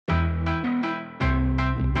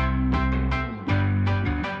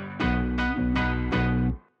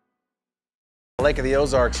Lake of the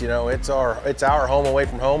Ozarks, you know, it's our home away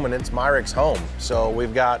from home, and it's Myric's home. So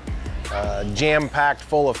we've got jam-packed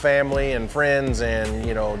full of family and friends, and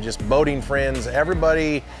you know, just boating friends.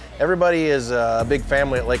 Everybody is a big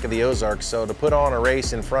family at Lake of the Ozarks. So to put on a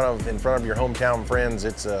race in front of your hometown friends,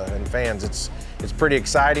 and fans, it's pretty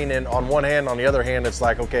exciting. And on one hand, on the other hand, it's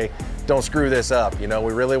like, okay, don't screw this up. You know,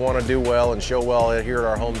 we really want to do well and show well here at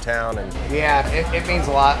our hometown. And yeah, it means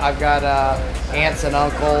a lot. I've got aunts and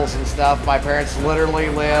uncles and stuff. My parents literally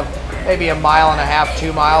live maybe 1.5 miles,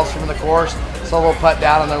 2 miles from the course. So they'll put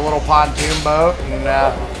down on their little pontoon boat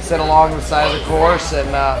and sit along the side of the course and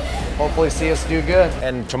hopefully see us do good.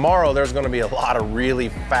 And tomorrow there's going to be a lot of really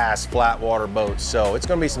fast flat water boats. So it's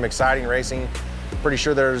going to be some exciting racing. Pretty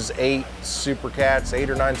sure there's 8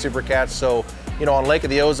 or 9 Super Cats. So, you know, on Lake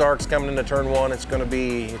of the Ozarks coming into turn 1, it's going to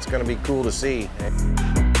be cool to see.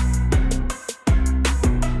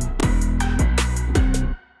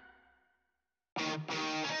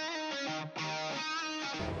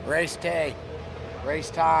 Race day,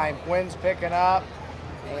 race time, wind's picking up,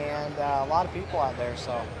 and a lot of people out there,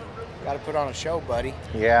 so got to put on a show, buddy.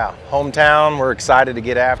 Yeah, hometown, we're excited to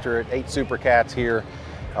get after it. 8 Super Cats here.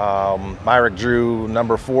 Myrick drew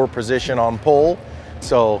number 4 position on pole,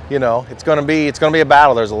 so you know it's going to be a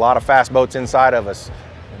battle. There's a lot of fast boats inside of us.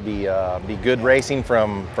 Be good racing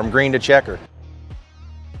from green to checker.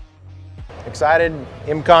 Excited,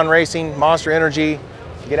 IMCON Racing, Monster Energy.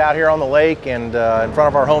 Get out here on the lake and in front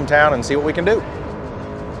of our hometown and see what we can do.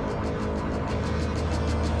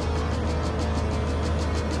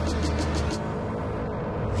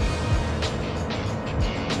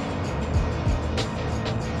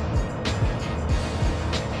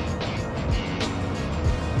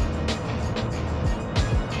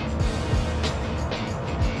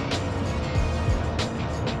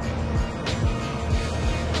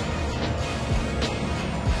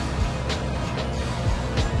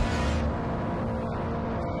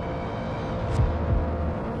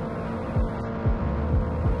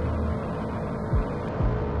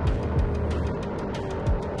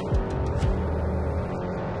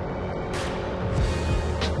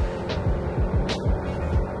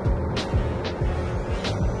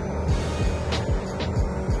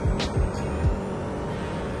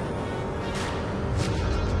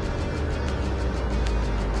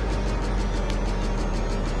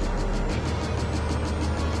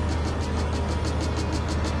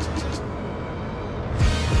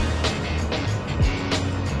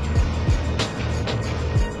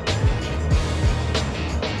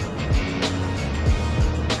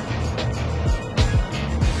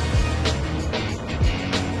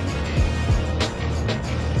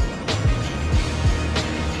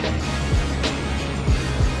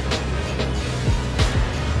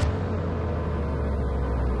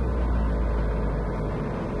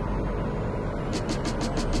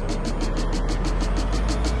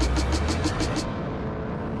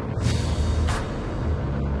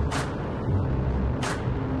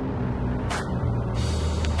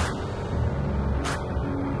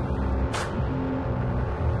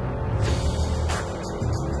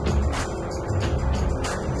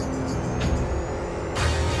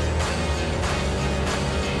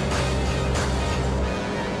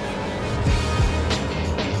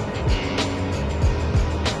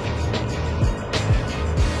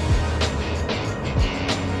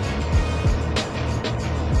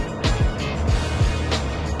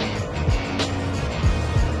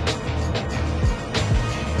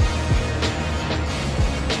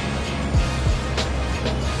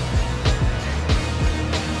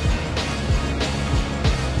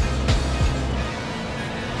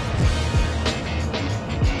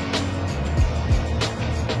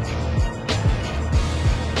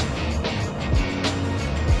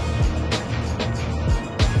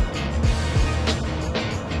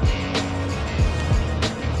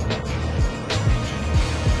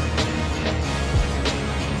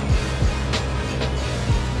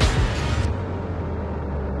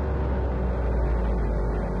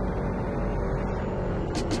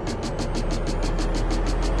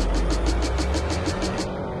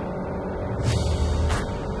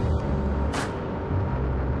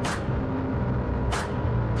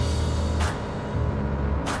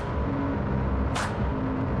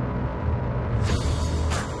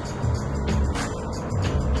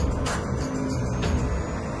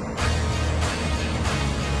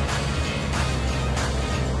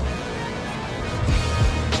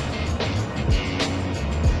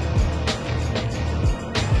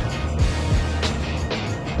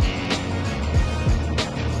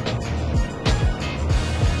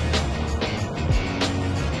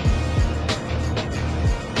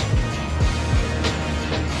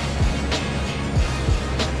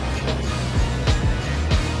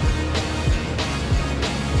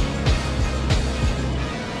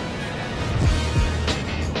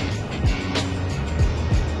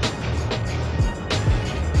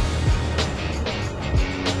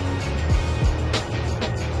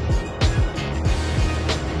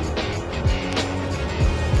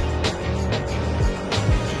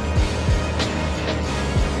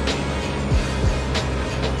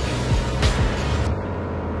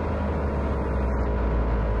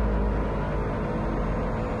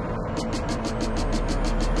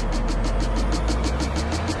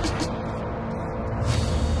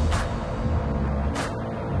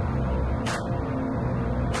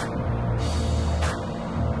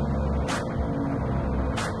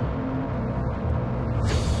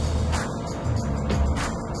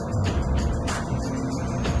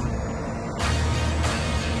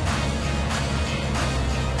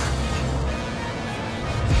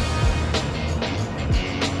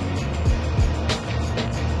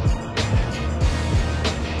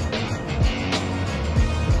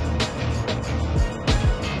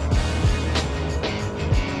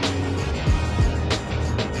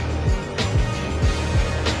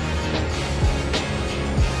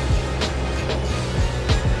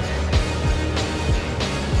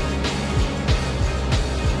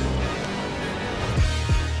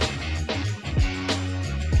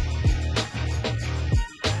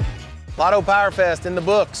 Lotto Power Fest in the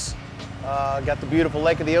books. Got the beautiful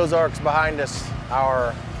Lake of the Ozarks behind us.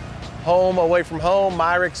 Our home away from home,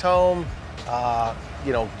 Myrick's home.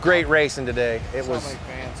 You know, great racing today. It was. So many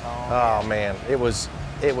fans home. Oh man, it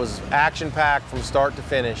was action-packed from start to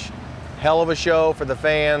finish. Hell of a show for the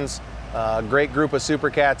fans. Great group of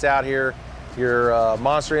Super Cats out here. Your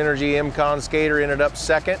Monster Energy M-Con skater ended up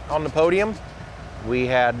second on the podium. We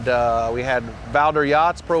had Valder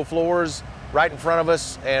Yachts Pro Floors right in front of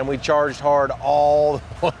us, and we charged hard all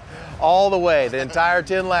the way, the entire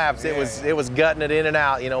 10 laps. It was gutting it in and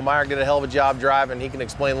out. You know, Myrick did a hell of a job driving. He can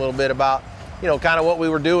explain a little bit about, you know, kind of what we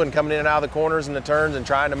were doing coming in and out of the corners and the turns and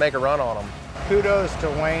trying to make a run on them. Kudos to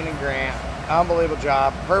Wayne and Grant. Unbelievable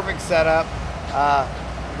job. Perfect setup.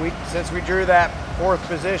 Since we drew that 4th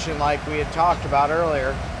position like we had talked about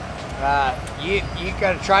earlier, you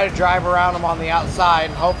got to try to drive around him on the outside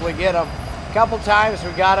and hopefully get him. A couple times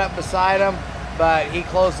we got up beside him, but he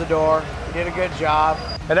closed the door. He did a good job.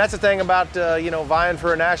 And that's the thing about you know, vying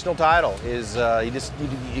for a national title is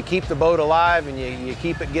you keep the boat alive and you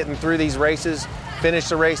keep it getting through these races, finish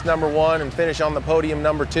the race number 1 and finish on the podium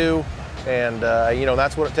number 2. And you know,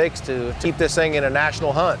 that's what it takes to keep this thing in a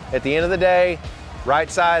national hunt. At the end of the day,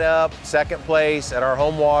 right side up, 2nd place at our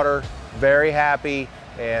home water, very happy.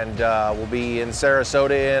 And we'll be in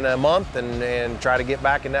Sarasota in a month and try to get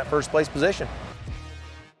back in that 1st place position.